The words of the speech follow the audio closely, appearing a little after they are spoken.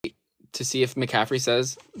to see if McCaffrey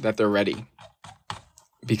says that they're ready.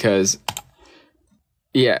 Because,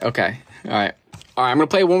 yeah, okay. All right, I'm going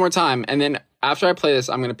to play it one more time. And then after I play this,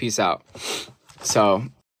 I'm going to peace out. So,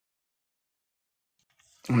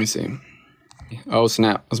 let me see. Oh,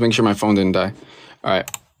 snap. Let's make sure my phone didn't die. All right.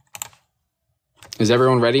 Is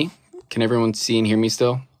everyone ready? Can everyone see and hear me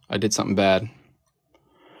still? I did something bad.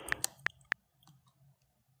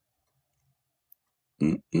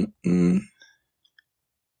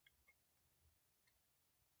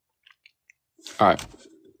 All right.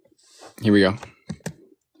 Here we go.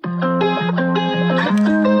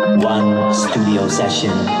 One studio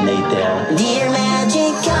session later. Dear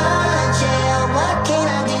Magic Conch, what can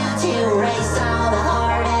I do to erase all the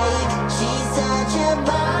heartache? She's such a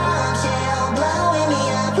bombshell, blowing me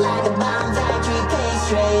up like a bomb factory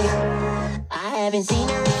pastry. I haven't seen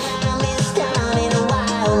her around this town in a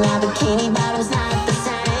while. Now bikini bottom's not the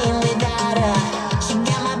same without her. She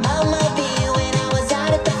got my bumblebee when I was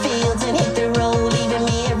out at the fields and hit the road, leaving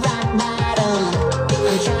me at rock bottom.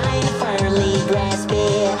 I'm trying to firmly grasp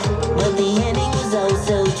it, but the ending was oh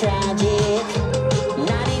so tragic.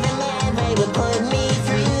 Not even mad they would put me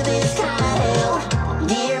through this kind of hell.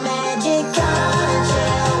 Dear Magic Conch,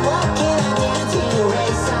 what can I do to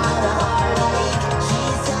erase all the heartache?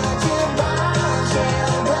 She's such a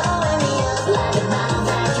bombshell, blowing me up like a bomb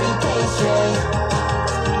factory pastry.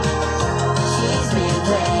 She's been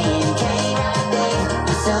playing K-Rock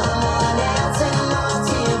with someone else and I'm all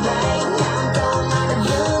to blame. Now I'm throwing my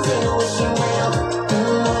blues and wishing well.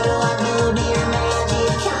 What do I do, dear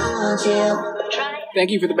Magic Conch? Thank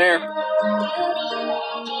you for the bear.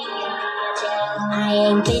 I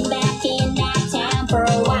ain't been back in that town for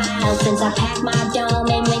a while since I packed my dome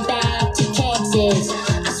and went back to Texas.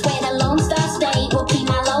 I swear the Lone Star State will keep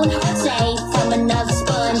my lone heart safe from another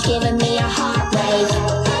sponge giving me a heartbreak.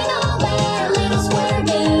 Ain't no bad little square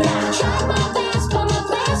dude. I tried my best, but my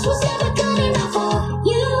best was never good enough for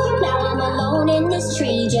you. Now I'm alone in this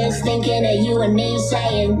tree, just thinking of you and me,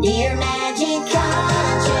 saying, Dear Magic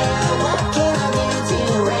Conch, what can I do to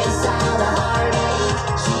erase all the heartache?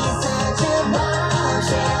 She's such a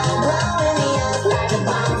bombshell, blowing me up like a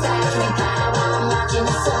bomb factory pie while I'm watching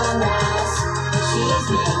the sunrise. She's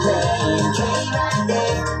been playing K-Rock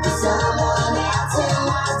with someone else and I'm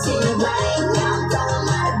not to blame. Now I'm throwing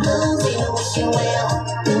my blues and wishing well.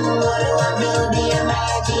 What do I do, dear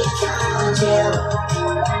Magic Conch?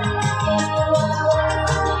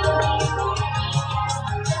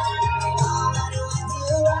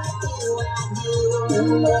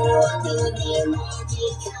 What do I do, dear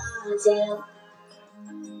Magic Conch?